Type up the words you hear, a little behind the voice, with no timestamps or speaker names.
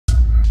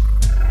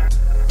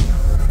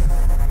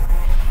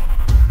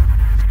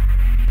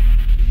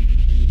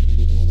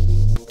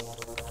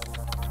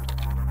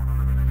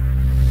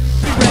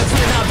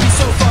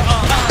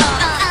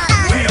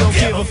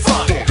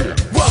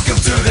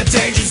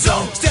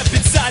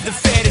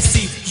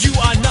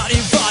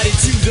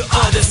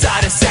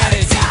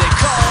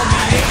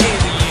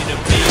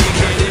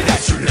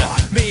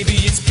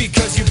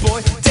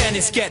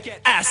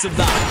massive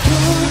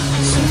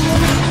life.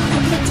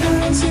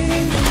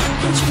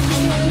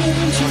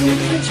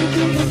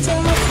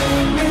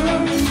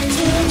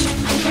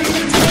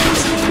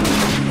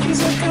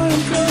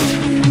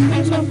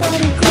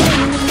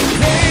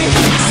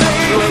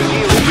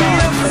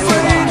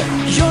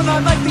 You're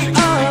not like the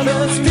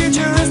others,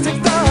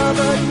 futuristic love,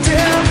 a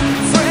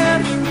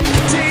different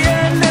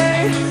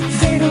DNA.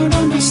 They don't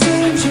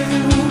understand you.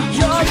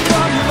 You're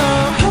from the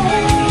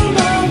whole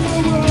of the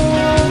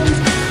world,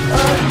 a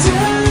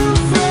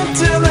different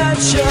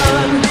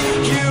dimension.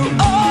 You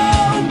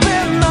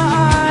open my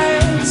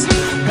eyes,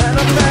 and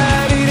I'm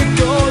ready to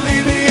go,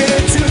 leave me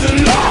into the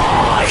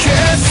light.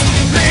 Kiss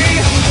me,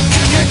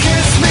 can you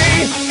kiss me?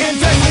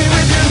 Infect me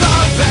with your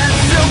love and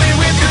fill me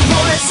with your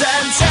voice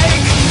and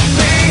take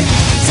me,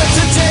 set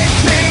to take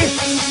me.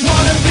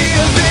 Wanna be a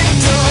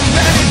victim,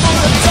 ready for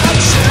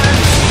abduction.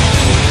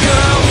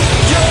 Girl,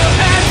 you're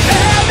an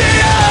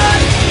alien.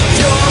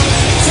 Your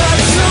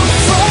touch so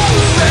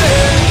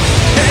foreign.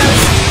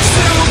 It's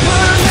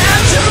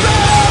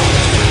supernatural,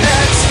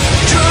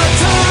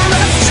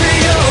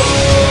 extraterrestrial.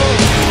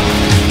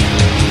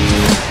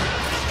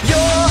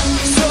 You're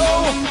so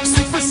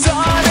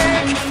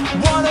supersonic.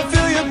 Wanna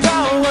feel your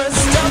powers,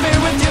 stun me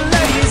with your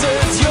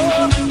lasers. Your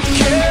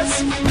kiss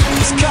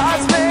is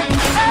cosmic,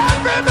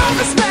 every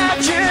movement's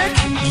magic.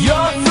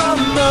 You're from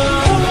the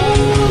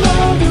whole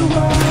of the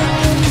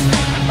world,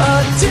 a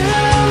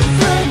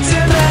different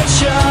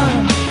dimension.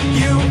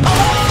 You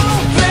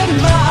open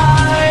my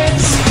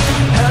eyes,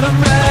 and I'm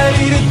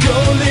ready to go,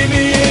 lead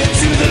me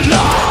into the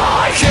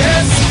light.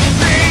 Kiss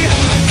me,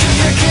 can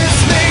you kiss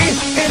me?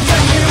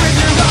 Infect me with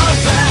your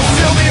love and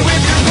fill me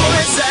with your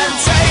voice and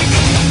take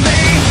me,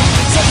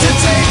 set to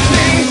take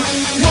me.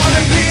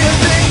 Wanna be a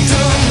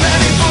victim,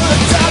 ready for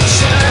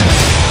abduction.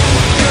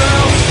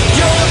 Girl,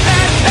 you're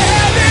an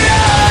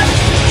alien.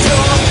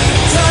 Your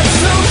touch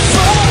so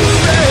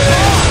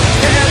foreign.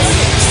 It's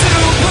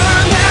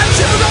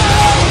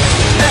supernatural,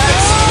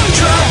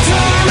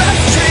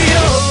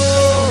 extraterrestrial.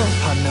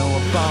 I know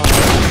about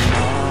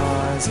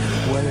Mars,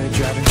 where they're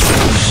driving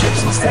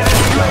spaceships instead of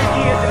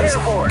cars.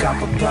 Got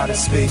my plot of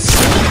space,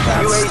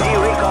 about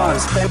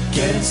stars.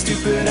 Getting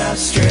stupid out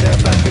straight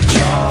up like a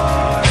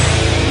jar.